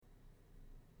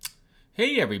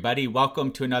Hey everybody,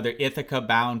 welcome to another Ithaca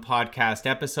Bound podcast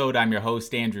episode. I'm your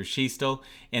host, Andrew Schiestel,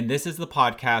 and this is the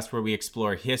podcast where we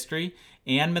explore history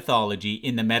and mythology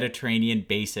in the Mediterranean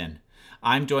basin.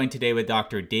 I'm joined today with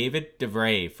Dr. David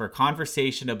DeVray for a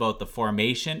conversation about the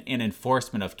formation and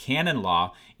enforcement of canon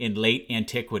law in late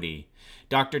antiquity.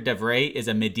 Dr. DeVray is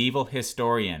a medieval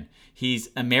historian. He's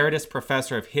Emeritus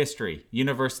Professor of History,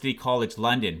 University College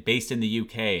London, based in the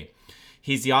UK.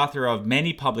 He's the author of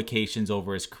many publications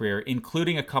over his career,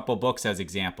 including a couple books as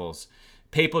examples.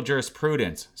 Papal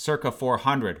Jurisprudence, circa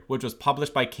 400, which was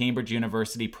published by Cambridge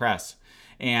University Press,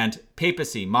 and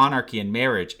Papacy, Monarchy, and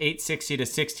Marriage, 860 to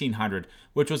 1600,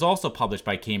 which was also published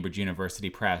by Cambridge University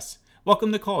Press. Welcome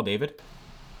to the call, David.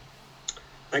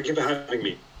 Thank you for having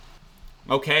me.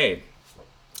 Okay,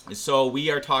 so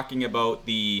we are talking about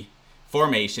the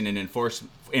formation and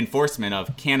enforcement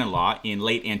of canon law in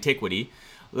late antiquity.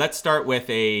 Let's start with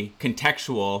a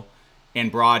contextual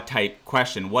and broad type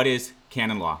question. What is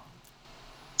canon law?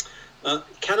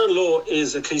 Canon law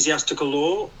is ecclesiastical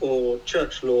law or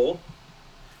church law,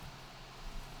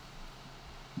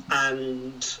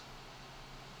 and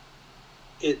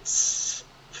it's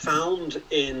found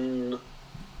in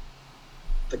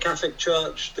the Catholic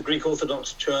Church, the Greek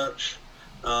Orthodox Church,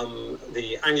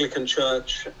 the Anglican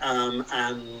Church,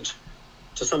 and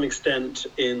to some extent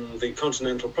in the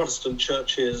continental Protestant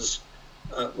churches,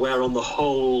 where on the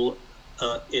whole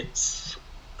it's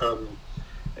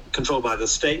controlled by the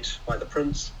state, by the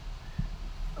prince.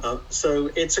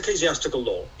 So it's ecclesiastical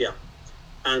law, yeah.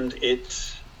 And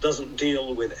it doesn't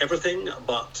deal with everything,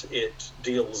 but it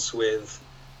deals with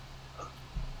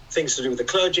things to do with the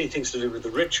clergy, things to do with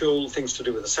the ritual, things to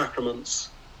do with the sacraments.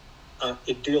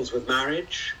 It deals with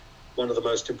marriage, one of the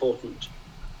most important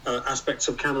aspects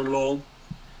of canon law.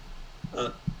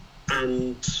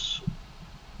 And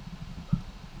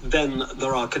then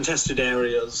there are contested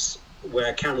areas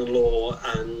where canon law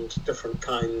and different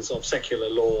kinds of secular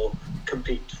law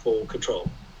compete for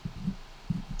control.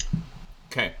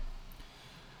 Okay.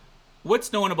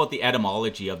 What's known about the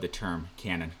etymology of the term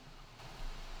canon?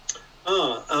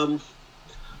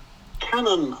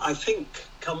 Canon, I think,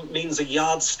 means a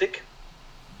yardstick.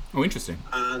 Oh, interesting.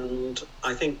 And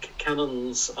I think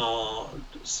canons are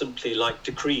simply like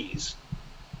decrees.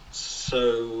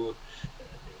 So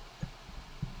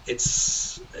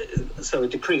a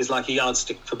decree is like a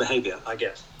yardstick for behavior, I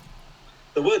guess.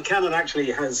 The word canon actually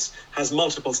has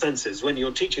multiple senses. When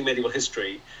you're teaching medieval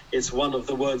history, it's one of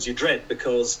the words you dread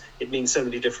because it means so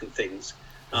many different things.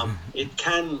 It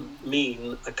can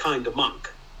mean a kind of monk.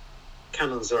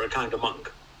 Canons are a kind of monk.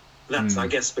 That's, I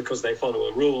guess, because they follow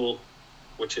a rule,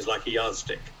 which is like a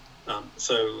yardstick.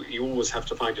 So you always have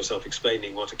to find yourself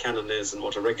explaining what a canon is and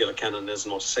what a regular canon is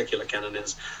and what a secular canon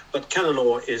is. But canon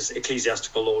law is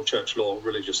ecclesiastical law, church law,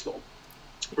 religious law.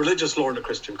 Religious law in a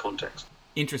Christian context.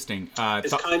 Interesting.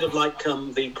 It's kind of like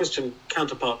the Christian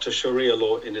counterpart to Sharia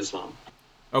law in Islam.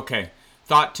 Okay.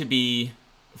 Thought to be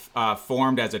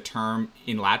formed as a term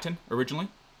in Latin originally?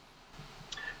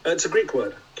 It's a Greek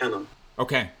word, canon.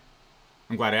 Okay.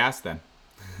 I'm glad I asked then.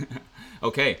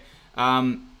 Okay.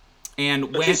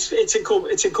 And but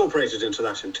it's incorporated into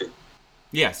Latin too.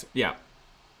 Yes, yeah.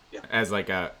 As like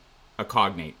a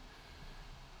cognate.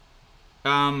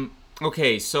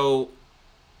 Okay, so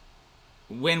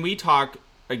when we talk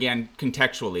again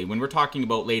contextually, when we're talking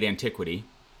about late antiquity,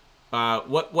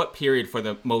 what period for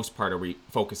the most part are we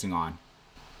focusing on?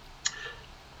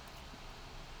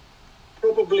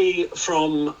 Probably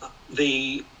from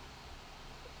the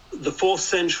 4th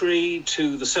century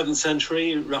to the 7th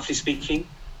century, roughly speaking.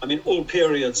 I mean, all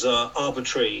periods are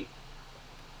arbitrary.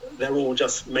 They're all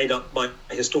just made up by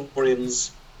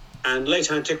historians. And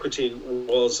late antiquity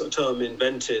was a term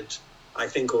invented, I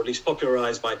think, or at least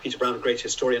popularized by Peter Brown, a great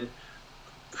historian,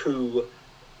 who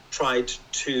tried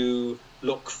to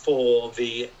look for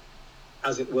the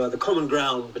common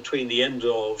ground between the end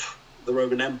of the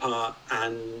Roman Empire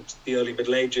and the early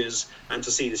Middle Ages, and to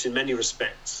see this in many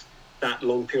respects. That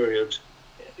long period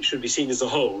should be seen as a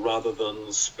whole rather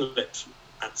than split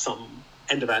at some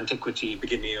end of antiquity,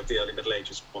 beginning of the early Middle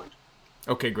Ages point.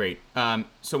 Okay, great.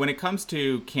 So when it comes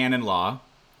to canon law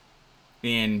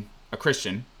in a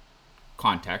Christian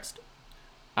context,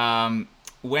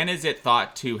 when is it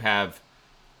thought to have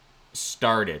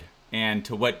started, and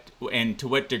to what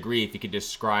degree, if you could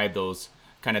describe those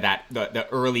kind of the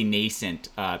early nascent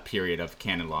period of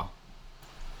canon law?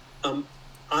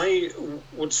 I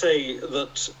would say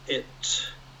that it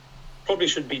probably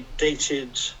should be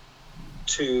dated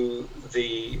to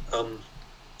the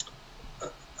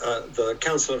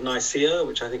Council of Nicaea,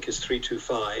 which I think is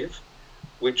 325,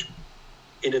 which,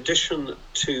 in addition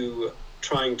to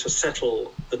trying to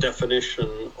settle the definition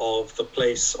of the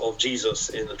place of Jesus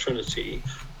in the Trinity,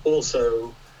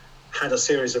 also had a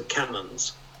series of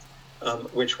canons,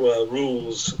 which were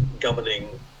rules governing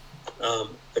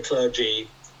the clergy,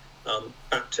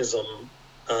 baptism,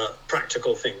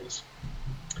 practical things.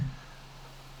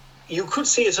 You could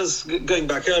see it as going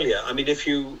back earlier. I mean, if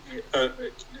you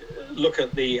look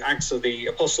at the Acts of the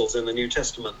Apostles in the New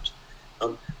Testament,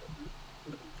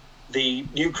 the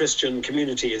new Christian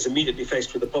community is immediately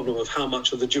faced with the problem of how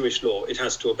much of the Jewish law it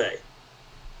has to obey.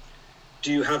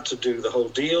 Do you have to do the whole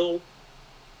deal,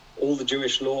 all the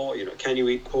Jewish law? Can you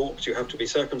eat pork? Do you have to be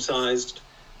circumcised?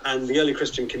 And the early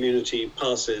Christian community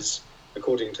passes,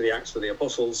 according to the Acts of the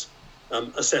Apostles,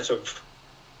 a set of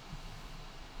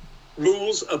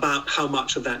rules about how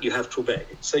much of that you have to obey.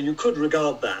 So you could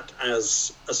regard that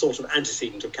as a sort of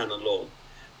antecedent of canon law,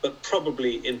 but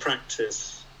probably in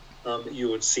practice, you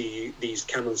would see these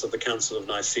canons of the Council of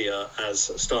Nicaea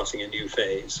as starting a new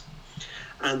phase.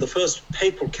 And the first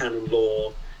papal canon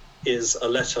law is a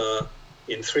letter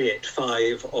in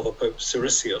 385 of a Pope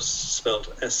Siricius, spelled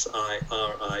Siricius,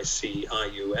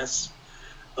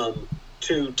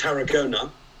 to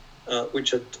Tarragona,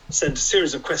 which had sent a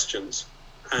series of questions,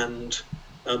 and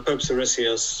Pope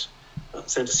Siricius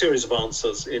sent a series of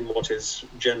answers in what is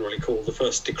generally called the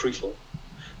first decretal.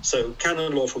 So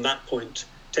canon law from that point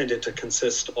tended to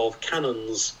consist of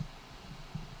canons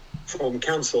from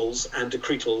councils and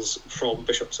decretals from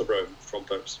bishops of Rome, from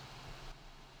popes.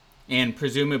 And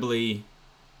presumably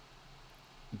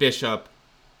Bishop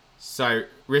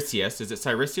Siricius, is it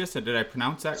Siricius, or did I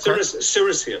pronounce that correct?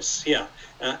 Siricius, yeah.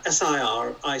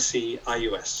 Siricius,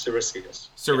 Siricius.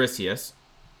 Siricius.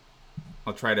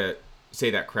 I'll try to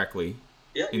say that correctly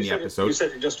in the episode. You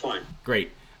said it just fine.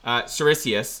 Great.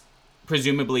 Siricius,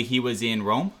 presumably he was in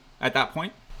Rome at that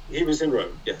point? He was in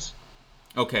Rome, yes.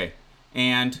 Okay.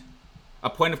 And a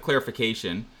point of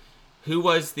clarification, who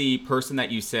was the person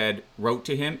that you said wrote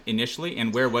to him initially,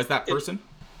 and where was that person?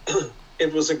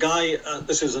 It was a guy,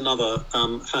 this is another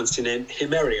fancy name,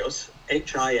 Himerius,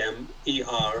 Himerius.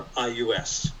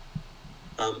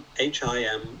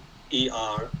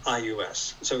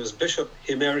 Himerius. So it was Bishop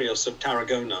Himerius of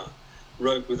Tarragona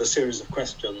wrote with a series of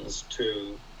questions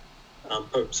to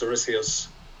Pope Siricius,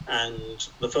 and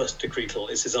the first decretal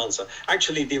is his answer.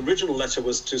 Actually, the original letter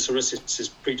was to Siricius'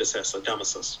 predecessor,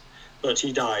 Damasus, but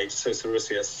he died, so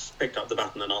Siricius picked up the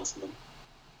baton and answered them.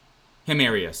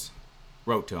 Himerius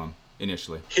wrote to him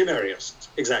initially. Himerius,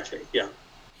 exactly, yeah.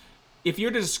 If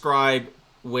you're to describe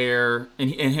where,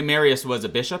 and Himerius was a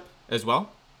bishop as well?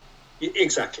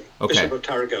 Exactly, okay. Bishop of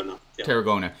Tarragona. Yeah.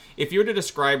 Tarragona. If you were to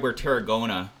describe where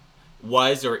Tarragona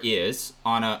was or is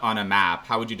on a map,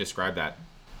 how would you describe that?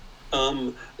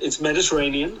 It's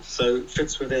Mediterranean, so it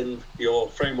fits within your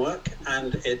framework,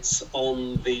 and it's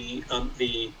on the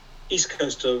east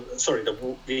coast of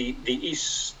the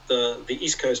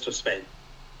east coast of Spain.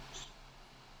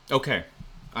 Okay,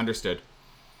 understood.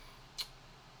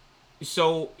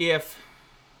 So if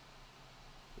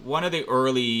one of the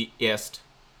earliest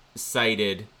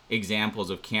cited examples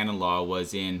of canon law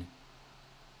was in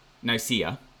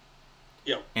Nicaea,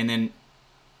 yeah, and then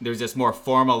there's this more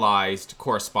formalized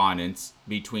correspondence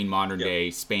between modern day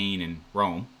Spain and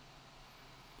Rome.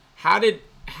 How did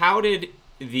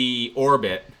the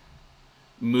orbit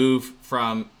move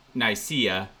from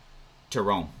Nicaea to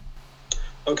Rome?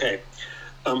 Okay,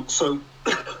 so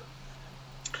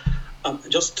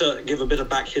just to give a bit of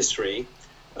back history,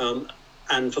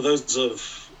 and for those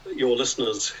of your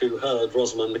listeners who heard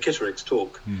Rosamund McKitterick's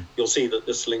talk, you'll see that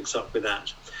this links up with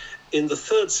that. In the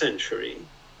 3rd century,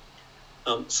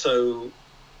 so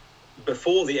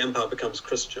before the empire becomes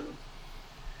Christian,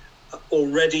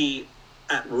 already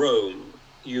at Rome,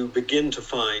 you begin to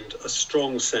find a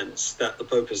strong sense that the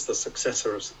Pope is the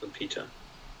successor of St. Peter.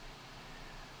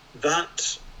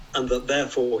 That, and that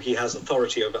therefore he has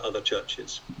authority over other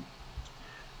churches.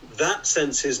 That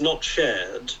sense is not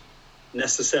shared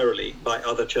necessarily by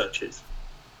other churches,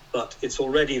 but it's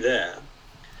already there.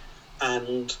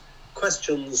 And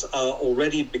questions are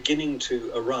already beginning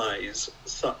to arise,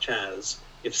 such as,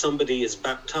 if somebody is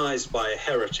baptized by a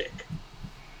heretic,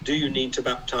 do you need to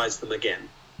baptize them again?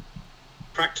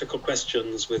 Practical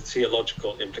questions with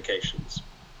theological implications.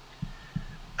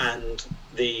 And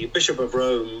the Bishop of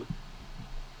Rome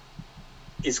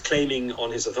is claiming on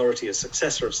his authority as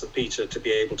successor of St. Peter to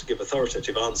be able to give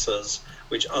authoritative answers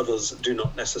which others do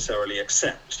not necessarily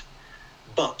accept.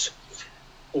 But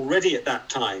already at that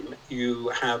time, you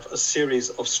have a series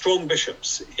of strong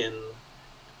bishops in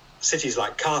cities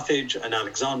like Carthage and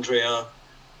Alexandria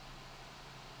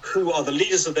who are the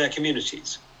leaders of their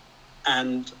communities.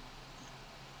 And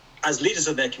as leaders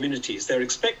of their communities, they're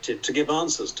expected to give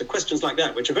answers to questions like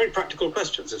that, which are very practical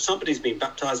questions. If somebody's been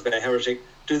baptized by a heretic,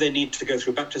 do they need to go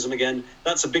through baptism again?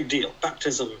 That's a big deal.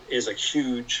 Baptism is a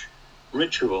huge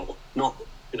ritual,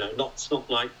 it's not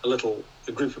like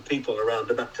a group of people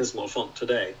around a baptismal font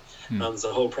today. There's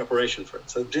a whole preparation for it.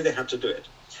 So do they have to do it?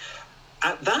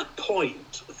 At that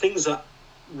point, things are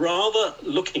rather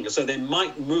looking as though they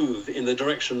might move in the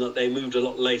direction that they moved a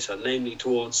lot later, namely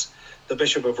towards the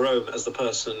Bishop of Rome as the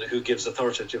person who gives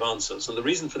authoritative answers. And the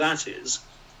reason for that is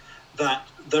that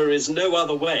there is no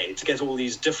other way to get all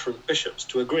these different bishops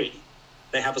to agree.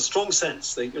 They have a strong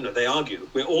sense, they argue,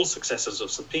 we're all successors of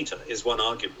St. Peter, is one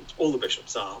argument, all the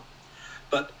bishops are.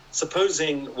 But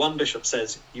supposing one bishop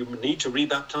says you need to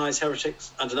rebaptize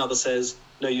heretics, and another says,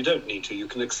 no, you don't need to, you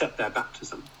can accept their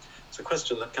baptism. It's a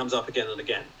question that comes up again and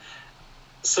again.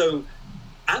 So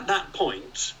at that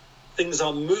point, things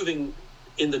are moving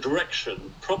in the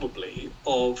direction, probably,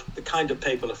 of the kind of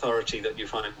papal authority that you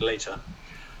find later.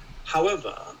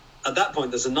 However, at that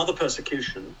point, there's another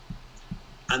persecution,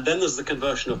 and then there's the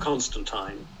conversion of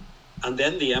Constantine, and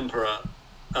then the emperor,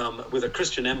 with a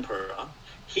Christian emperor,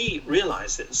 he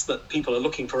realizes that people are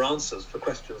looking for answers for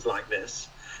questions like this,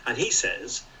 and he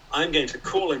says, I'm going to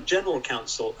call a general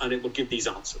council, and it will give these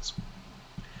answers.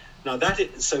 Now,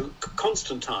 so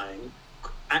Constantine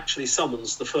actually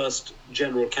summons the first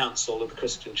general council of the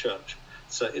Christian church.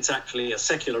 So it's actually a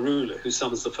secular ruler who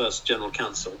summons the first general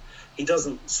council. He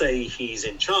doesn't say he's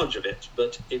in charge of it,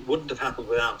 but it wouldn't have happened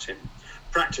without him.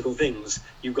 Practical things,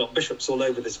 you've got bishops all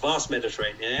over this vast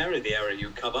Mediterranean area, the area you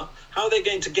cover. How are they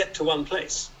going to get to one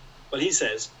place? Well, he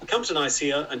says, come to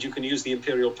Nicaea and you can use the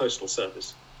imperial postal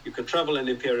service. You can travel in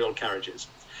imperial carriages.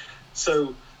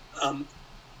 So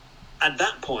at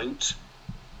that point,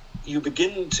 you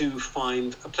begin to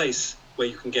find a place where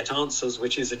you can get answers,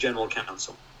 which is a general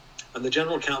council. And the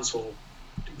general council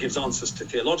gives answers to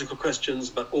theological questions,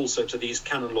 but also to these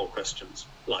canon law questions,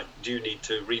 like, do you need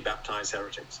to rebaptize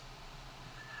heretics?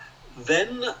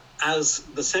 Then, as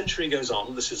the century goes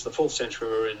on, this is the 4th century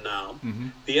we're in now,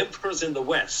 the emperors in the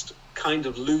West kind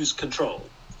of lose control.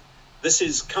 This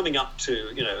is coming up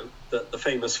to, the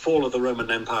famous fall of the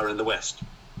Roman Empire in the West.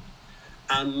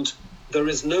 And there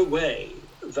is no way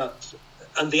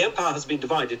and the empire has been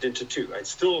divided into two. It's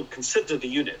still considered a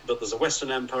unit, but there's a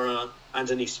Western emperor and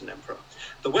an Eastern emperor.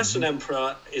 The Western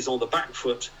emperor is on the back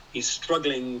foot. He's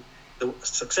struggling. The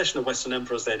succession of Western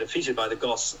emperors, they're defeated by the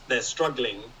Goths. They're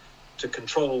struggling to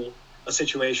control a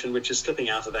situation which is slipping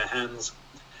out of their hands.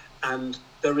 And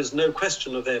there is no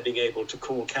question of their being able to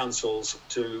call councils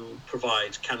to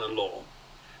provide canon law.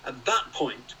 At that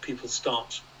point, people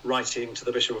start writing to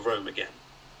the Bishop of Rome again.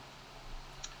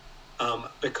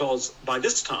 Because by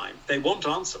this time, they want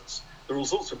answers. There are all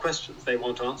sorts of questions they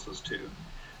want answers to.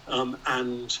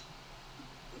 And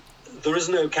there is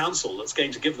no council that's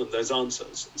going to give them those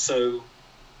answers. So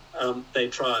they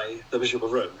try the Bishop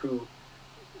of Rome,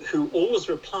 who always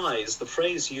replies, the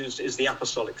phrase used is the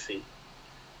apostolic see.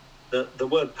 The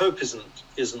word pope isn't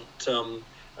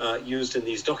used in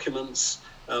these documents,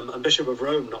 and Bishop of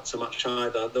Rome not so much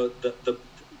either.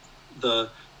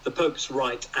 The popes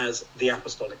write as the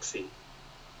apostolic see.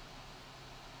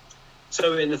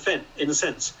 So in a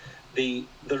sense,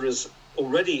 there is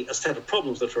already a set of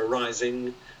problems that are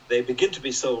arising. They begin to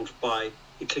be solved by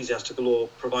ecclesiastical law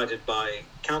provided by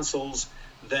councils.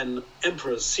 Then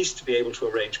emperors cease to be able to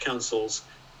arrange councils,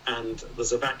 and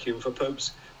there's a vacuum for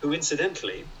popes who,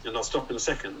 incidentally, and I'll stop in a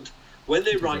second, when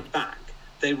they write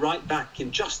back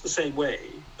in just the same way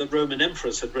that Roman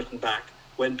emperors had written back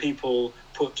when people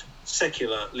put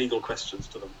secular legal questions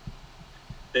to them.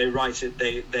 They write it,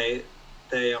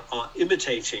 they are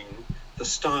imitating the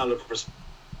style of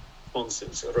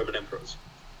responses of Roman emperors,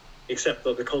 except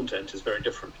that the content is very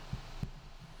different.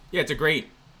 Yeah, it's a great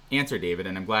answer, David,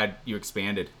 and I'm glad you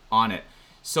expanded on it.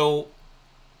 So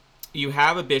you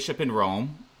have a bishop in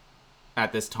Rome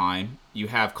at this time. You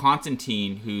have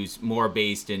Constantine, who's more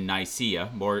based in Nicaea,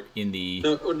 more in the...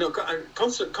 No,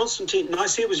 Constantine,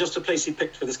 Nicaea was just a place he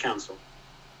picked for this council.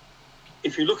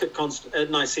 If you look at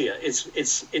Nicaea,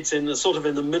 it's in the sort of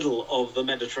in the middle of the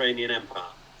Mediterranean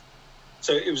Empire.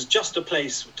 So it was just a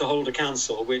place to hold a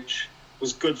council which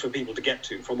was good for people to get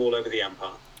to from all over the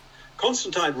empire.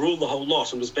 Constantine ruled the whole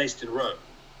lot and was based in Rome.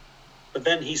 But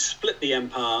then he split the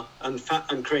empire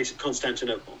and created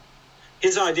Constantinople.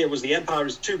 His idea was the empire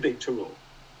is too big to rule.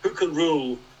 Who can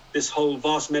rule this whole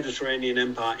vast Mediterranean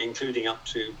empire, including up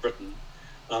to Britain?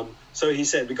 So he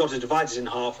said, we've got to divide it in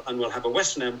half, and we'll have a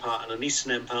Western empire and an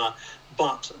Eastern empire,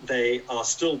 but they are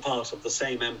still part of the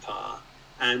same empire,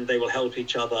 and they will help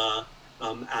each other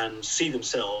and see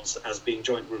themselves as being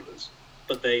joint rulers.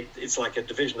 but it's like a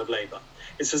division of labor.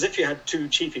 It's as if you had two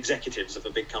chief executives of a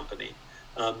big company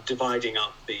dividing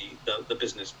up the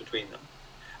business between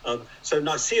them. So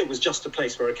Nicaea was just a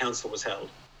place where a council was held.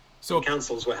 So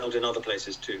councils were held in other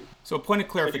places too. So a point of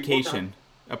clarification,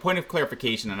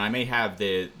 and I may have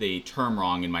the term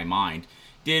wrong in my mind.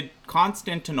 Did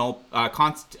Constantine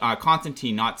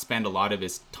not spend a lot of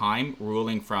his time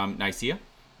ruling from Nicaea?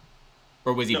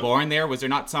 Or was he born there? Was there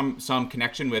not some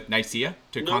connection with Nicaea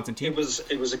to Constantine?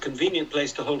 It was a convenient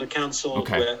place to hold a council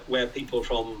where people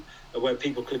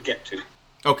could get to.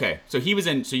 Okay, so he was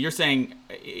in. So you're saying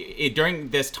during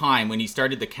this time when he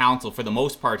started the council, for the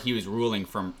most part, he was ruling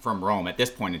from Rome at this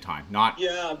point in time, not.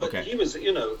 Yeah, but he was,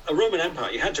 a Roman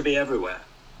Empire. You had to be everywhere.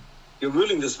 You're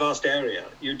ruling this vast area.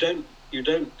 You don't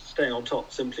stay on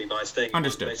top simply by staying in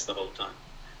one place the whole time.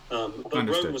 But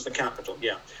Understood. Rome was the capital,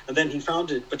 yeah. And then he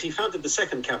founded the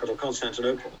second capital,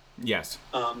 Constantinople. Yes.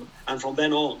 And from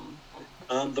then on,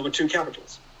 there were two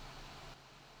capitals.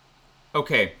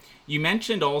 Okay. You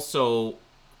mentioned also,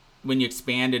 when you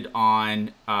expanded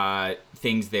on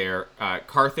things there,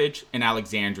 Carthage and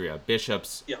Alexandria,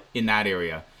 bishops in that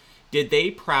area. Did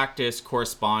they practice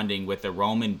corresponding with the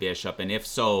Roman bishop? And if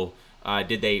so,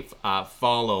 did they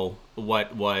follow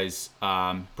what was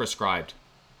prescribed?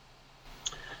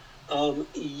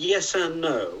 Yes and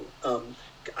no.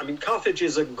 Carthage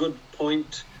is a good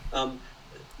point.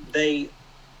 They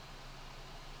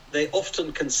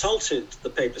often consulted the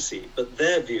papacy, but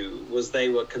their view was they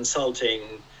were consulting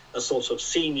a sort of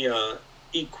senior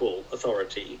equal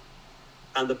authority,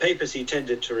 and the papacy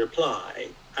tended to reply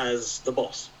as the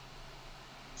boss.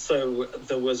 So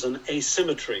there was an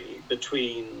asymmetry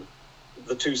between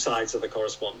the two sides of the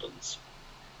correspondence.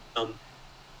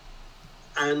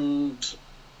 And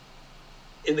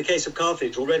in the case of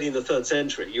Carthage, already in the 3rd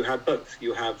century, you have both.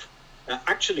 You have,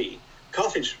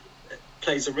 Carthage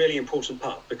plays a really important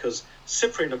part because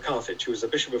Cyprian of Carthage, who was a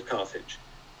bishop of Carthage,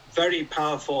 very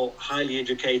powerful, highly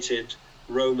educated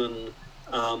Roman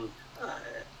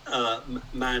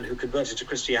man who converted to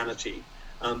Christianity,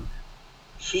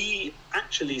 he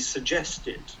actually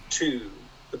suggested to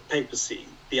the papacy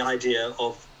the idea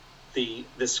of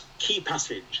this key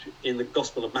passage in the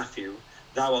Gospel of Matthew,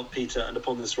 "Thou art Peter, and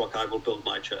upon this rock I will build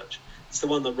my church." It's the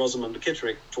one that Rosamund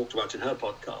Kitterick talked about in her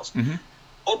podcast. Mm-hmm.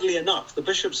 Oddly enough, the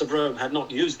bishops of Rome had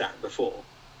not used that before.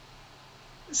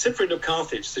 Cyprian of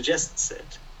Carthage suggests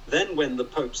it. Then when the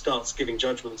Pope starts giving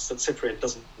judgments that Cyprian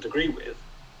doesn't agree with,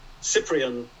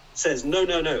 Cyprian says, no,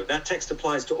 that text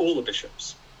applies to all the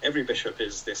bishops. Every bishop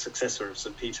is the successor of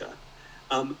St. Peter.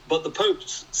 But the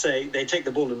popes say they take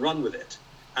the ball and run with it.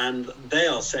 And they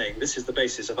are saying this is the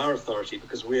basis of our authority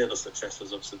because we are the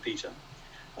successors of St. Peter.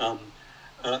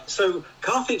 So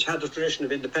Carthage had a tradition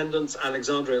of independence,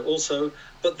 Alexandria also,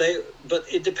 but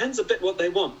it depends a bit what they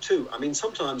want too.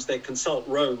 Sometimes they consult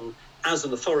Rome as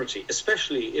an authority,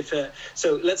 especially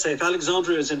so let's say if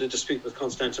Alexandria is in a dispute with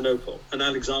Constantinople and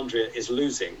Alexandria is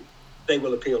losing, they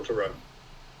will appeal to Rome.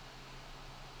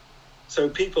 So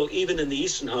people, even in the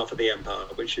eastern half of the empire,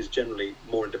 which is generally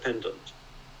more independent,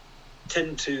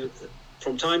 tend to,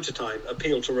 from time to time,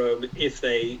 appeal to Rome if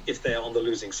they are on the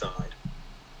losing side.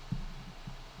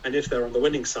 And if they're on the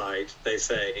winning side, they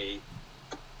say,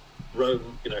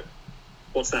 Rome,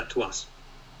 what's that to us?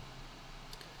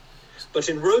 But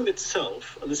in Rome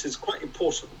itself, and this is quite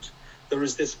important, there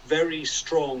is this very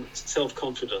strong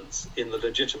self-confidence in the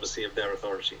legitimacy of their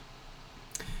authority,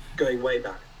 going way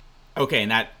back. Okay,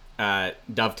 and that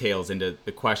dovetails into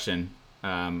the question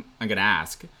I'm going to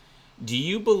ask. Do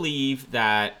you believe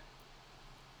that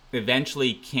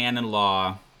eventually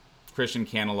Christian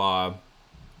canon law,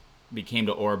 became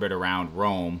to orbit around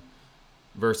Rome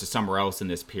versus somewhere else in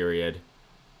this period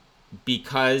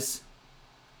because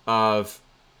of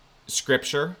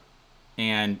Scripture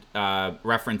and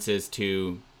references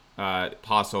to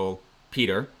Apostle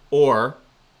Peter, or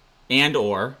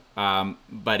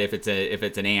but if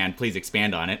it's an and, please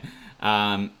expand on it.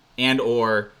 And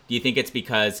or do you think it's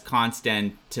because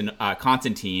Constantine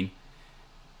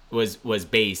was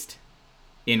based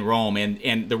in Rome,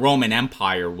 and the Roman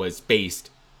Empire was based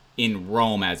in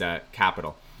Rome as a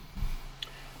capital?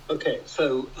 Okay,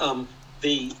 so a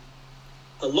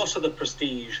lot of the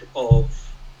prestige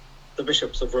of the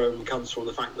bishops of Rome comes from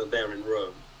the fact that they're in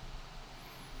Rome.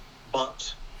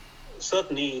 But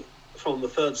certainly from the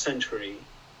 3rd century,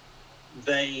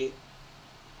 they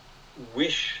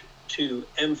wish to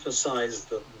emphasize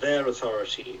that their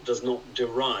authority does not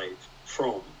derive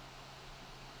from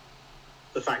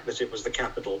the fact that it was the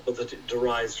capital, but that it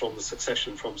derives from the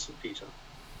succession from St. Peter.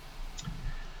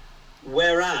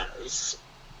 Whereas,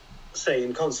 say,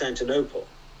 in Constantinople,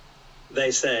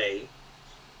 they say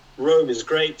Rome is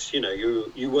great.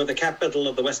 You were the capital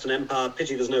of the Western Empire.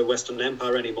 Pity there's no Western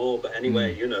Empire anymore. But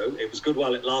anyway, it was good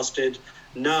while it lasted.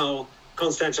 Now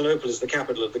Constantinople is the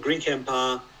capital of the Greek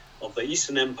Empire, of the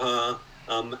Eastern Empire,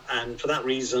 and for that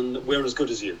reason, we're as good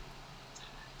as you.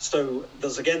 So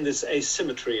there's again this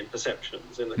asymmetry in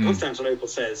perceptions. In that Constantinople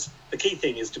says the key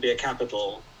thing is to be a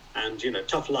capital, and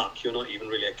tough luck, you're not even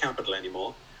really a capital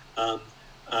anymore.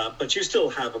 But you still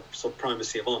have a sort of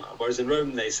primacy of honor. Whereas in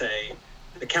Rome, they say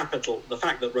the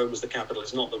fact that Rome was the capital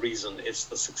is not the reason. It's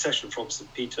the succession from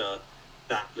St. Peter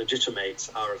that legitimates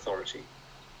our authority.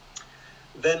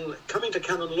 Then coming to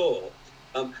canon law,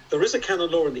 there is a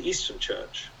canon law in the Eastern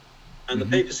Church, and the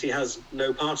papacy has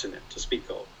no part in it to speak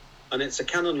of. And it's a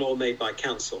canon law made by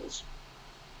councils.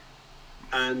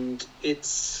 And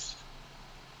it's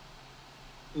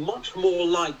much more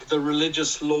like the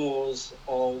religious laws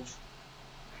of,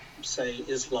 say,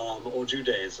 Islam or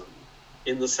Judaism,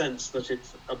 in the sense that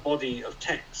it's a body of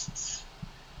texts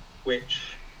which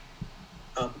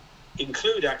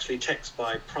include actually texts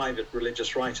by private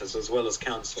religious writers as well as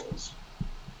councils.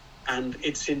 And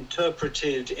it's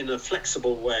interpreted in a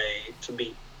flexible way to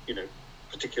meet,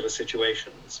 particular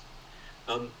situations.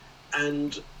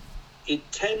 And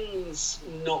it tends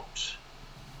not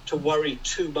to worry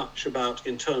too much about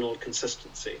internal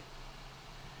consistency.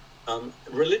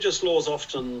 Religious laws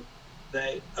often,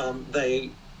 they are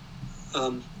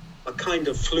kind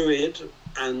of fluid,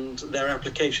 and their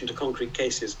application to concrete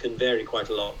cases can vary quite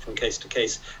a lot from case to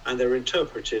case, and they're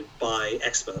interpreted by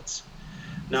experts.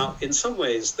 Now, in some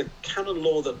ways, the canon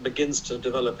law that begins to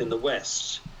develop in the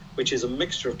West, which is a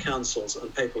mixture of councils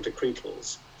and papal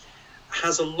decretals,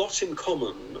 has a lot in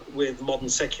common with modern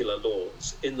secular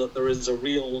laws, in that there is a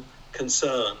real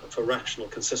concern for rational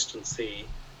consistency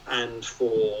and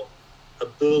for a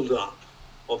build-up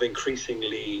of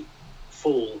increasingly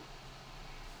full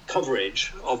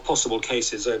coverage of possible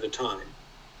cases over time.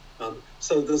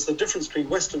 So there's the difference between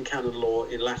Western canon law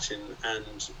in Latin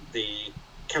and the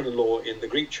canon law in the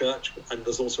Greek Church, and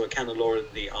there's also a canon law in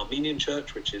the Armenian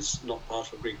Church, which is not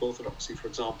part of Greek Orthodoxy, for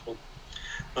example.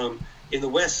 In the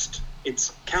West,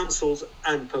 it's councils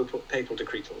and papal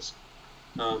decretals.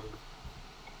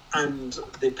 And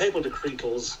the papal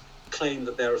decretals claim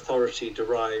that their authority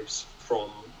derives from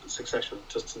succession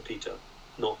to St. Peter,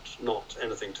 not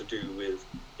anything to do with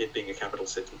it being a capital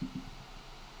city.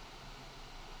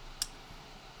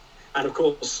 And of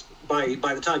course, by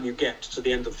the time you get to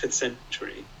the end of the 5th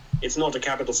century, it's not a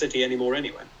capital city anymore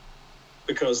anyway,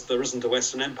 because there isn't a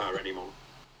Western Empire anymore.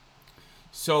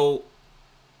 So,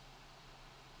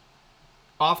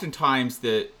 oftentimes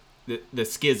the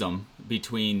schism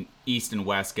between East and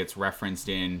West gets referenced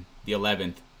in the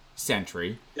 11th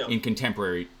century, in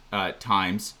contemporary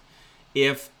times.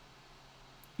 If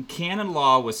canon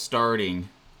law was starting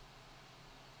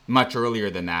much earlier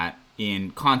than that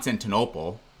in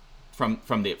Constantinople,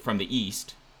 from the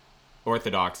East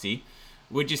Orthodoxy,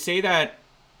 would you say that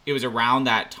it was around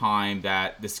that time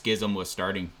that the schism was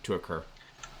starting to occur?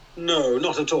 No,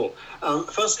 not at all.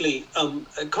 Firstly,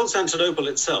 Constantinople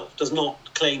itself does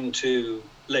not claim to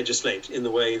legislate in the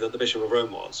way that the Bishop of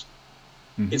Rome was.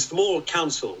 Mm-hmm. It's more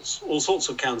councils, all sorts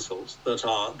of councils that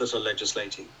are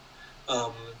legislating.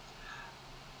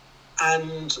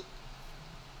 And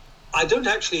I don't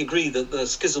actually agree that the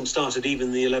schism started even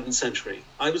in the 11th century.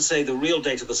 I would say the real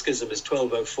date of the schism is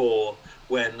 1204,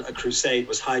 when a crusade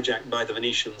was hijacked by the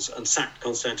Venetians and sacked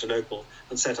Constantinople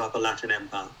and set up a Latin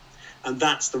empire. And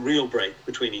that's the real break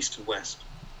between East and West.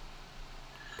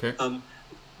 Okay.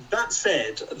 That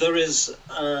said, there is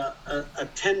a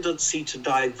tendency to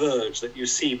diverge that you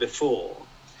see before,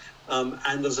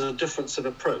 and there's a difference of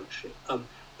approach.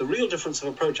 The real difference of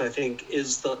approach, I think,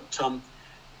 is that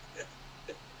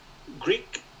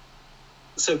Greek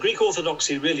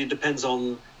Orthodoxy really depends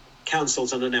on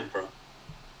councils and an emperor,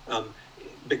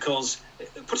 because,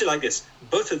 put it like this,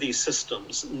 both of these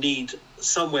systems need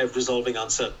some way of resolving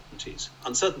uncertainties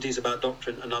about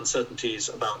doctrine and uncertainties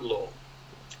about law.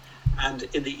 And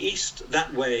in the East,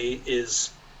 that way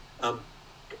is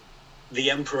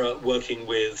the emperor working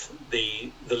with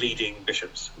the leading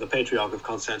bishops, the Patriarch of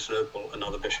Constantinople and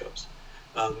other bishops.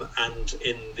 And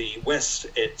in the West,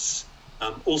 it's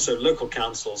also local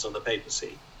councils and the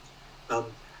papacy.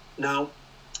 Now,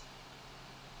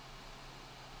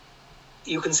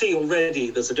 you can see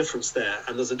already there's a difference there,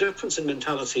 and there's a difference in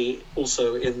mentality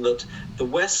also in that the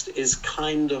West is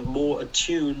kind of more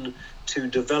attuned to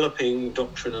developing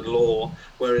doctrine and law,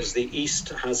 whereas the East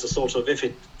has a sort of if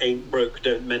it ain't broke,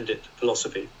 don't mend it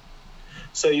philosophy.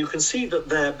 So you can see that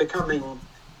they're becoming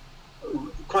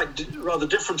rather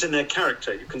different in their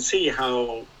character. You can see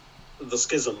how the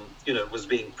schism, was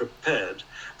being prepared.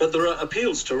 But there are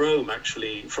appeals to Rome,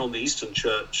 actually, from the Eastern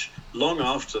Church long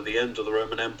after the end of the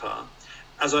Roman Empire.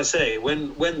 As I say,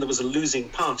 when there was a losing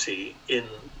party in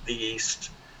the East,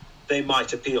 they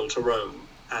might appeal to Rome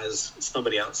as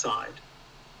somebody outside,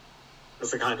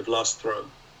 as a kind of last throw.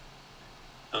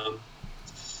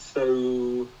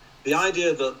 So the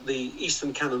idea that the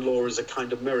Eastern canon law is a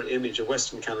kind of mirror image of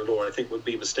Western canon law, I think, would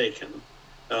be mistaken,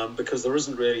 because there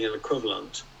isn't really an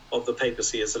equivalent of the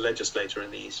papacy as a legislator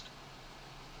in the East.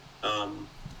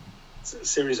 It's a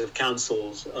series of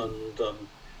councils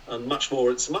and much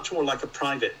more. It's much more like a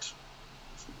private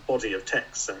body of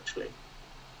texts, actually.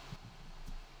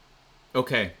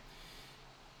 Okay.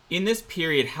 In this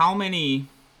period, how many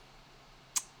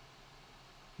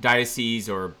dioceses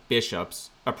or bishops,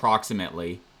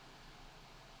 approximately,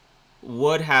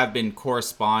 would have been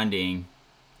corresponding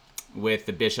with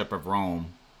the Bishop of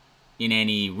Rome in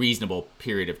any reasonable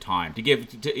period of time? To give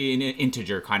an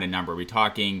integer kind of number, are we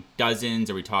talking dozens?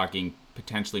 Are we talking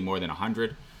potentially more than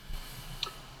 100?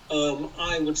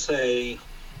 I would say,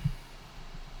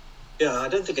 I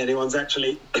don't think anyone's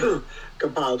actually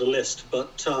compiled a list,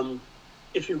 but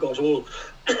if you've got all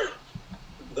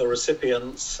the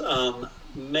recipients,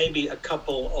 maybe a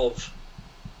couple of...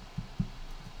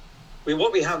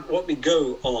 what we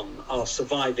go on are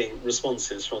surviving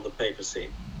responses from the papacy,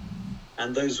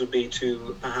 and those would be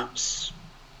to perhaps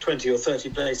 20 or 30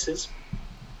 places.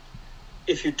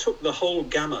 If you took the whole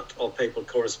gamut of papal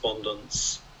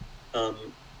correspondence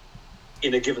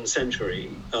in a given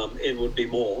century, it would be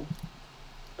more.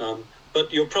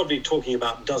 But you're probably talking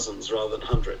about dozens rather than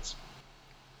hundreds.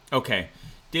 Okay.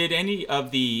 Did any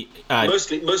of the...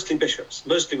 Mostly bishops,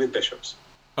 mostly with bishops.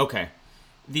 Okay.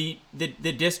 The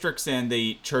districts and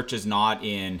the churches not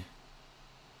in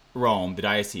Rome, the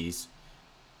diocese,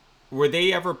 were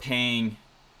they ever paying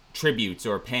tributes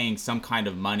or paying some kind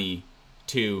of money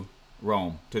to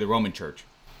Rome, to the Roman Church?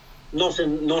 Not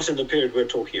in the period we're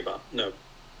talking about, no.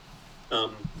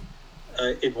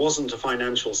 It wasn't a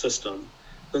financial system.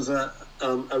 There's a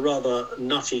rather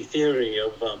nutty theory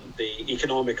of the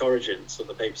economic origins of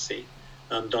the papacy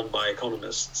done by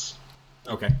economists.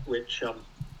 Okay. Which,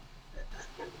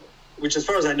 as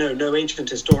far as I know, no ancient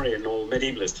historian or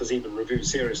medievalist has even reviewed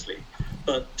seriously.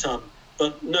 But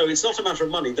no, it's not a matter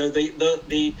of money. Though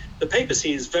the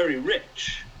papacy is very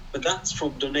rich, but that's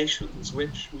from donations,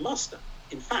 which must,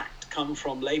 in fact, come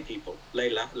from lay people,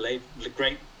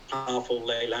 great, powerful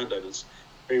lay landowners,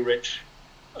 very rich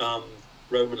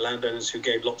Roman landowners who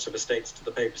gave lots of estates to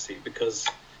the papacy, because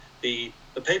the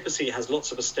papacy has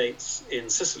lots of estates in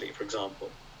Sicily, for example.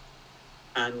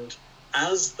 And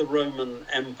as the Roman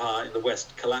Empire in the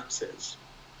West collapses,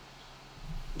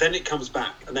 then it comes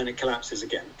back, and then it collapses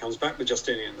again. It comes back with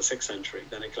Justinian in the 6th century,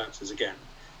 then it collapses again.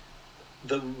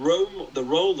 The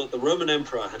role that the Roman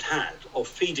Emperor had of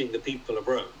feeding the people of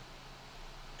Rome,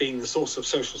 being the source of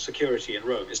social security in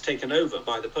Rome, is taken over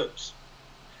by the popes.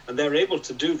 And they're able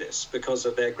to do this because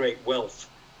of their great wealth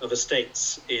of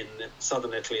estates in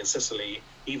southern Italy and Sicily,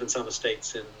 even some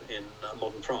estates in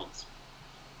modern France.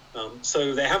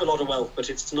 So they have a lot of wealth, but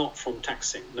it's not from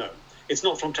taxing. No, it's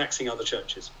not from taxing other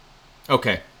churches.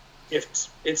 Okay.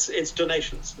 It's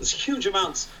donations. There's huge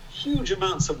amounts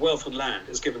of wealth and land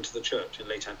is given to the church in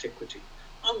late antiquity.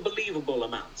 Unbelievable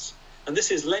amounts. And this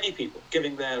is lay people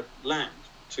giving their land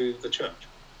to the church,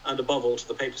 and above all to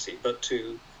the papacy, but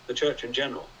to the church in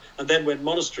general. And then when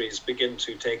monasteries begin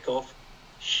to take off,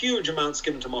 huge amounts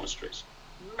given to monasteries.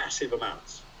 Massive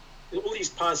amounts. All these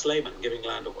pious laymen giving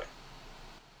land away.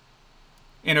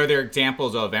 And are there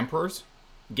examples of emperors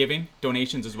giving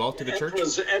donations as well to the church?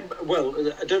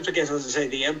 Don't forget, as I say,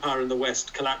 the empire in the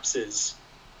West collapses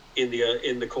in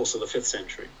the course of the 5th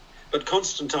century. But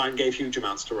Constantine gave huge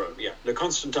amounts to Rome, yeah. The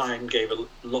Constantine gave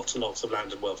lots and lots of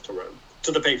land and wealth to Rome,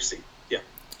 to the papacy, yeah.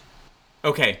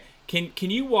 Okay, can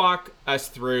you walk us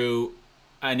through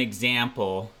an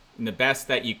example, in the best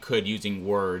that you could using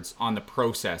words, on the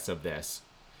process of this?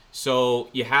 So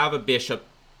you have a bishop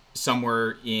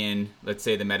somewhere in, let's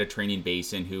say, the Mediterranean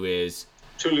basin who is...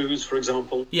 Toulouse, for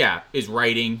example. Yeah, is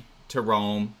writing to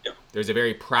Rome. Yeah. There's a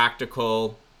very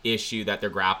practical issue that they're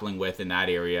grappling with in that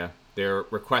area. They're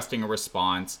requesting a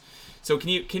response. So can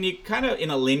you kind of, in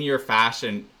a linear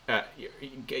fashion,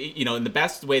 in the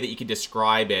best way that you can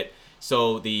describe it,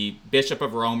 so the Bishop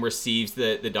of Rome receives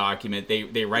the document,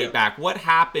 they write back. What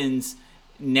happens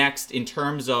next in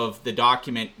terms of the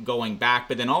document going back,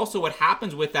 but then also what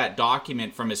happens with that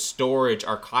document from a storage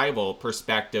archival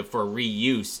perspective for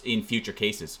reuse in future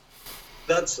cases?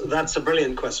 That's a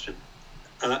brilliant question.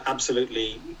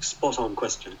 Absolutely spot on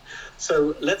question.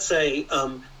 So let's say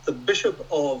the Bishop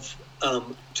of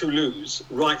Toulouse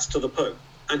writes to the Pope,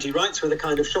 and he writes with a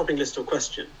kind of shopping list of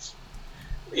questions,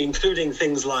 including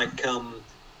things like,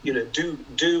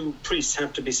 do priests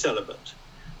have to be celibate?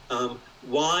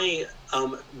 Why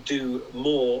do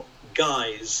more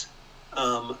guys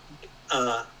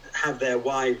have their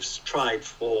wives tried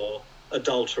for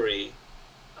adultery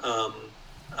than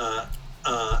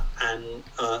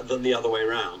the other way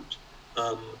around?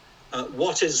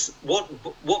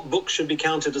 What book should be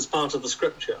counted as part of the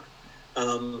scripture?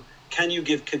 Can you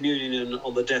give communion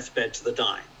on the deathbed to the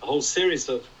dying? A whole series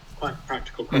of quite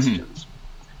practical questions.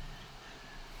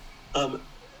 Mm-hmm.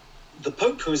 The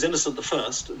Pope, who is Innocent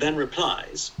I, then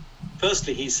replies.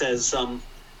 Firstly, he says,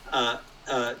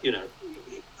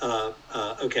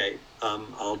 okay,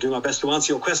 I'll do my best to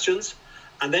answer your questions.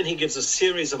 And then he gives a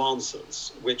series of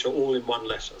answers, which are all in one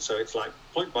letter. So it's like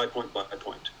point by point by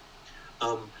point.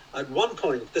 At one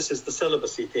point, this is the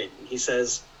celibacy thing. He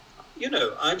says,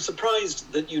 I'm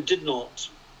surprised that you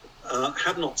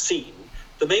have not seen.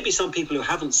 There may be some people who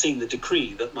haven't seen the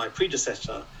decree that my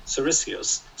predecessor,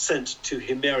 Siricius, sent to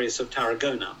Himerius of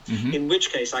Tarragona, mm-hmm. in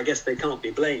which case I guess they can't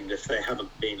be blamed if they haven't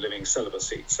been living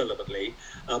celibately,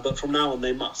 but from now on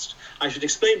they must. I should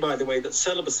explain, by the way, that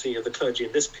celibacy of the clergy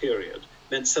in this period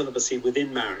meant celibacy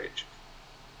within marriage.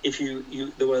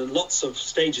 There were lots of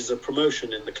stages of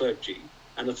promotion in the clergy,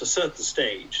 and at a certain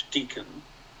stage, deacon,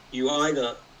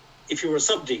 if you were a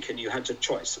subdeacon, you had to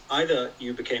choice. Either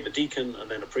you became a deacon and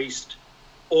then a priest,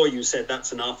 or you said,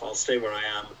 that's enough, I'll stay where I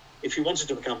am. If you wanted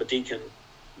to become a deacon,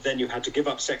 then you had to give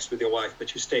up sex with your wife,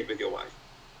 but you stayed with your wife.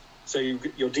 So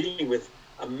you're dealing with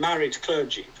a married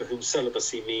clergy for whom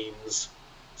celibacy means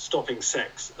stopping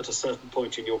sex at a certain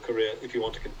point in your career if you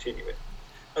want to continue it.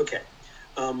 Okay.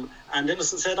 And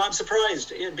Innocent said, I'd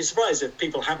be surprised if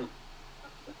people haven't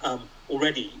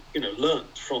already,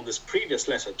 learned from this previous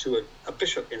letter to a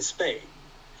bishop in Spain.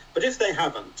 But if they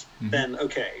haven't, mm-hmm. then,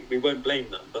 okay, we won't blame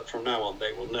them, but from now on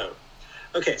they will know.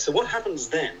 Okay, so what happens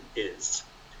then is,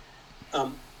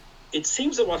 it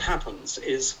seems that what happens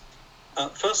is,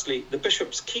 firstly, the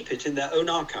bishops keep it in their own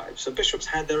archives. So bishops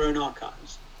had their own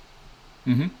archives.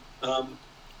 Mm-hmm.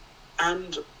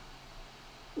 And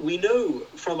we know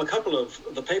from a couple of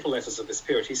the papal letters of this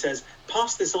period, he says,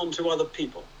 pass this on to other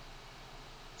people.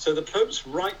 So the popes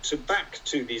write back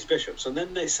to these bishops, and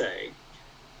then they say,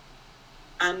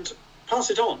 and pass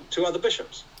it on to other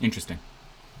bishops. Interesting.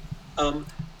 So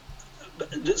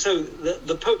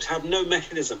the popes have no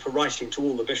mechanism for writing to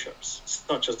all the bishops,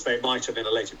 such as they might have in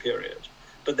a later period.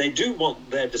 But they do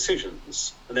want their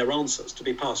decisions and their answers to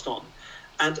be passed on.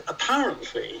 And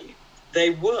apparently they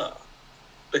were,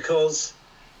 because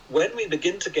when we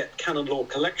begin to get canon law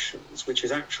collections, which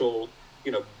is actual,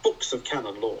 books of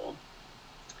canon law,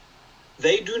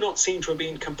 they do not seem to have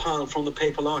been compiled from the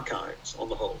papal archives on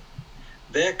the whole.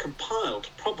 They're compiled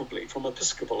probably from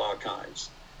episcopal archives,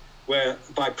 where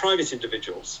by private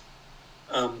individuals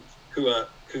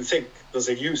who think there's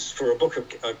a use for a book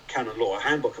of canon law, a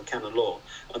handbook of canon law,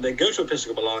 and they go to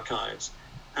episcopal archives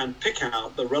and pick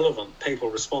out the relevant papal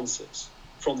responses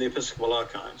from the episcopal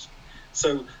archives.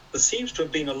 So there seems to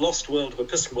have been a lost world of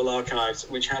episcopal archives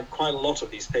which had quite a lot of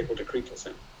these papal decretals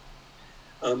in.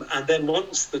 And then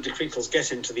once the decretals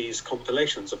get into these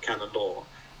compilations of canon law,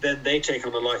 then they take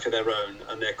on a life of their own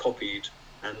and they're copied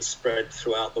and spread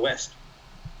throughout the West.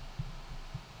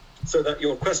 So that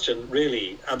your question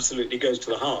really absolutely goes to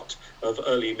the heart of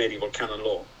early medieval canon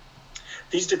law.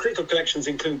 These decretal collections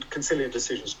include conciliar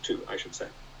decisions too, I should say.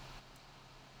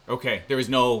 Okay, there was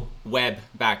no web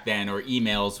back then or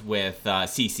emails with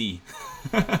CC.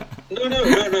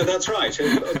 No, that's right.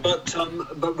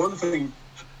 But one thing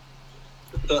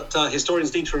that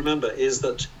historians need to remember is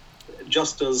that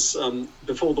just as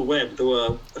before the web there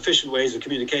were efficient ways of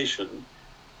communication,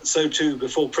 so too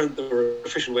before print there were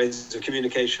efficient ways of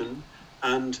communication,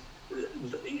 and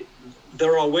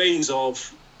there are ways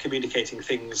of communicating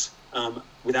things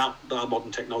without our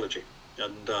modern technology,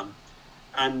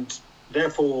 and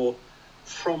therefore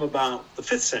from about the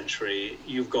 5th century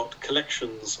you've got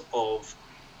collections of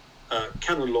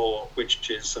canon law, which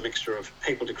is a mixture of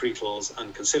papal decretals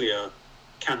and conciliar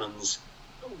canons,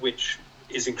 which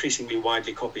is increasingly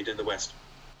widely copied in the West.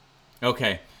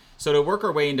 Okay, so to work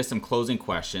our way into some closing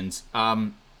questions,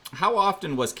 how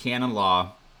often was canon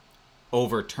law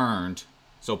overturned,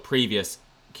 so previous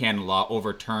canon law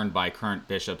overturned by current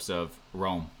bishops of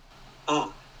Rome?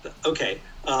 Okay.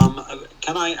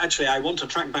 I want to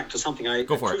track back to something,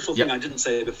 crucial thing I didn't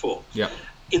say before. Yeah.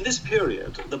 In this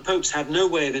period, the popes had no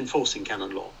way of enforcing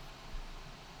canon law.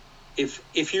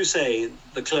 If you say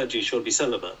the clergy should be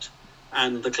celibate,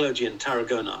 and the clergy in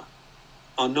Tarragona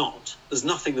are not, there's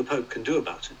nothing the Pope can do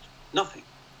about it. Nothing.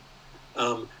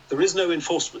 There is no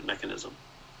enforcement mechanism.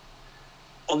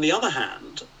 On the other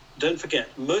hand, don't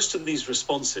forget, most of these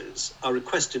responses are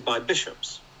requested by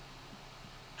bishops.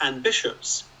 And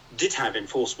bishops did have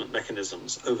enforcement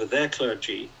mechanisms over their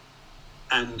clergy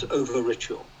and over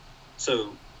ritual.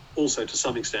 So also to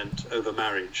some extent over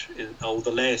marriage, or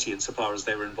the laity insofar as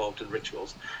they were involved in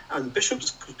rituals. And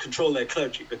bishops could control their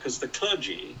clergy because the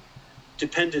clergy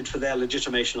depended for their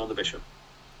legitimation on the bishop.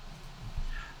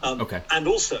 And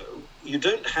also, you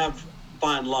don't have,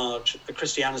 by and large, a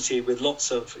Christianity with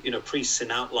lots of priests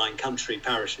in outlying country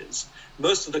parishes.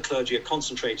 Most of the clergy are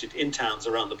concentrated in towns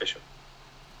around the bishop,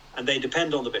 and they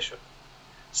depend on the bishop.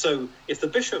 So if the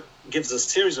bishop gives a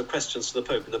series of questions to the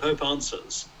Pope and the Pope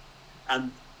answers,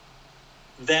 and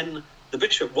then the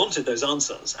bishop wanted those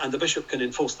answers, and the bishop can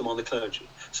enforce them on the clergy.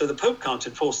 So the Pope can't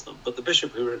enforce them, but the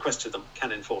bishop who requested them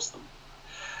can enforce them.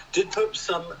 Did popes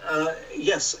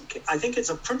yes, I think it's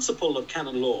a principle of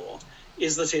canon law,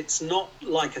 is that it's not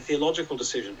like a theological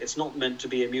decision. It's not meant to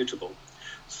be immutable.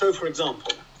 So, for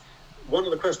example, one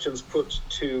of the questions put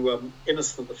to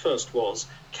Innocent I was,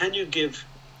 can you give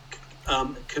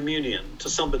communion to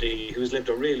somebody who's lived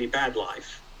a really bad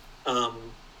life and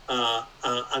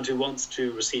who wants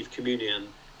to receive communion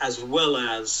as well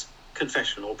as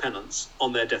confession or penance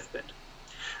on their deathbed?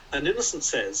 And Innocent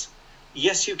says,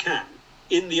 yes, you can.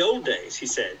 In the old days, he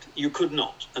said, you could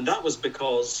not. And that was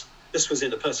because this was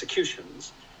in the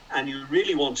persecutions, and you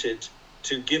really wanted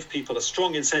to give people a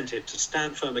strong incentive to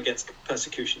stand firm against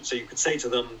persecution. So you could say to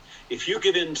them, if you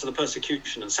give in to the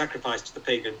persecution and sacrifice to the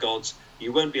pagan gods,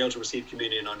 you won't be able to receive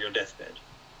communion on your deathbed.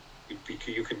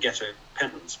 You can get a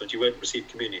penance, but you won't receive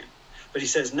communion. But he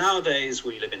says, nowadays,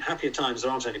 we live in happier times,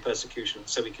 there aren't any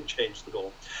persecutions, so we can change the law.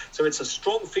 So it's a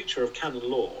strong feature of canon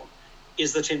law,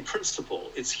 is that in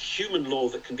principle, it's human law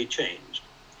that can be changed.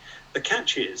 The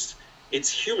catch is, it's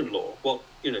human law, what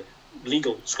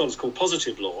legal scholars call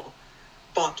positive law,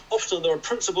 but often there are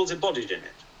principles embodied in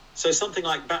it. So something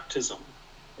like baptism,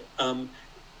 can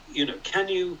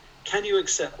you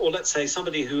accept, or let's say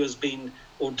somebody who has been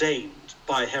ordained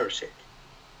by a heretic?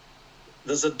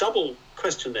 There's a double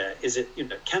question there. Is it,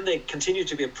 can they continue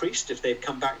to be a priest if they've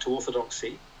come back to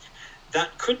orthodoxy?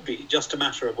 That could be just a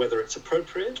matter of whether it's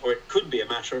appropriate, or it could be a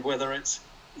matter of whether it's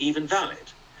even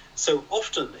valid. So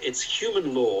often it's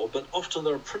human law, but often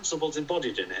there are principles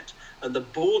embodied in it. And the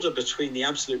border between the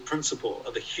absolute principle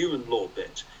and the human law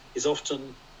bit is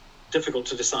often difficult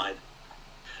to decide.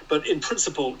 But in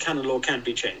principle, canon law can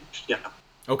be changed, yeah.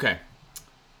 Okay.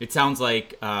 It sounds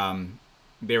like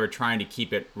they were trying to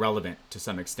keep it relevant to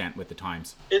some extent with the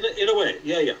times. In a way,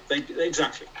 yeah.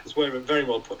 Exactly. It's very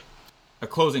well put. A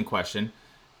closing question.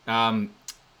 Why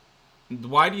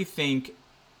do you think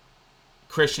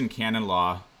Christian canon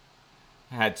law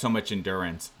had so much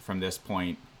endurance from this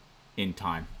point in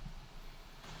time?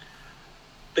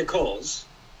 Because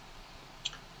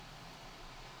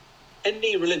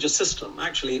any religious system,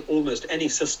 actually almost any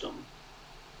system,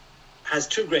 has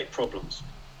two great problems: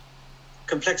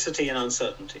 complexity and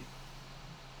uncertainty.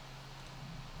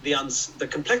 The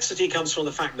complexity comes from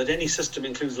the fact that any system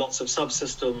includes lots of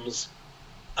subsystems,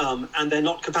 and they're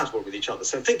not compatible with each other.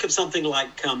 So think of something like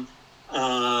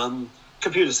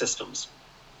computer systems.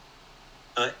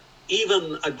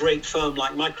 Even a great firm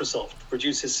like Microsoft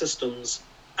produces systems,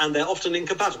 and they're often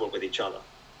incompatible with each other.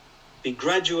 The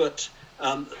graduate,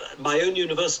 my own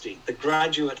university, the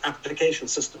graduate application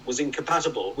system was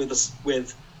incompatible with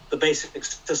the basic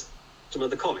system of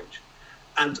the college.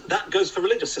 And that goes for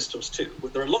religious systems too.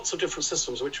 There are lots of different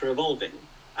systems which are evolving,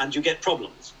 and you get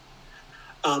problems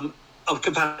of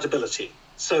compatibility.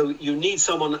 So you need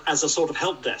someone as a sort of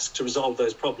help desk to resolve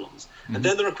those problems. Mm-hmm. And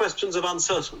then there are questions of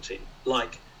uncertainty,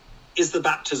 like, is the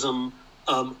baptism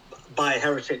by a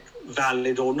heretic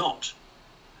valid or not?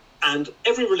 And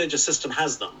every religious system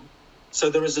has them. So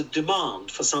there is a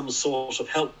demand for some sort of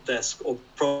help desk or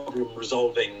problem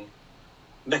resolving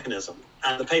mechanism.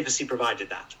 And the papacy provided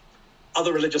that.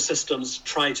 Other religious systems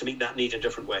try to meet that need in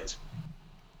different ways.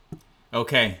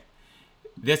 Okay.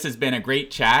 This has been a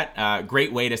great chat.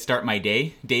 Great way to start my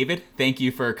day. David, thank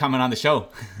you for coming on the show.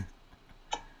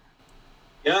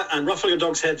 Yeah, and ruffle your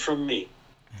dog's head from me.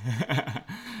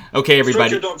 Okay, everybody.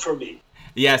 Stroke your dog from me.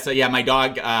 Yeah, so my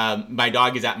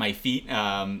dog is at my feet.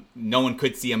 No one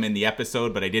could see him in the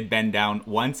episode, but I did bend down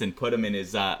once and put him in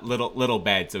his little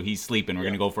bed, so he's sleeping. We're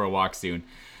going to go for a walk soon.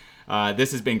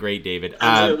 This has been great, David.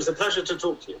 It was a pleasure to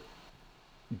talk to you.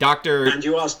 And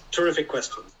you asked terrific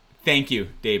questions. Thank you,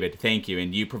 David. Thank you.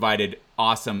 And you provided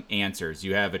awesome answers.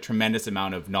 You have a tremendous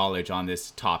amount of knowledge on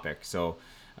this topic. So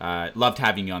loved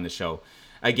having you on the show.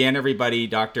 Again, everybody,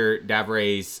 Dr.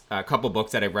 Davrae's a couple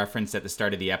books that I referenced at the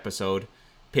start of the episode.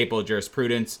 Papal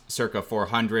Jurisprudence, circa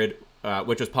 400,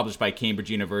 which was published by Cambridge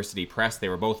University Press. They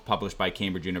were both published by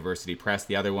Cambridge University Press.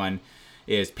 The other one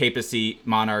is Papacy,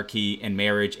 Monarchy, and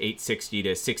Marriage, 860 to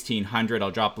 1600.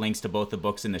 I'll drop links to both the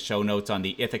books in the show notes on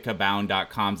the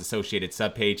ithacabound.com's associated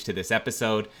subpage to this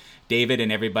episode. David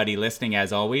and everybody listening,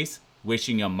 as always,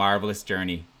 wishing you a marvelous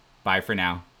journey. Bye for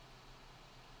now.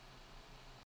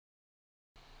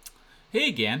 Hey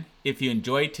again. If you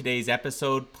enjoyed today's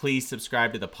episode, please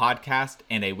subscribe to the podcast,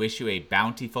 and I wish you a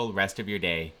bountiful rest of your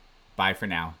day. Bye for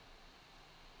now.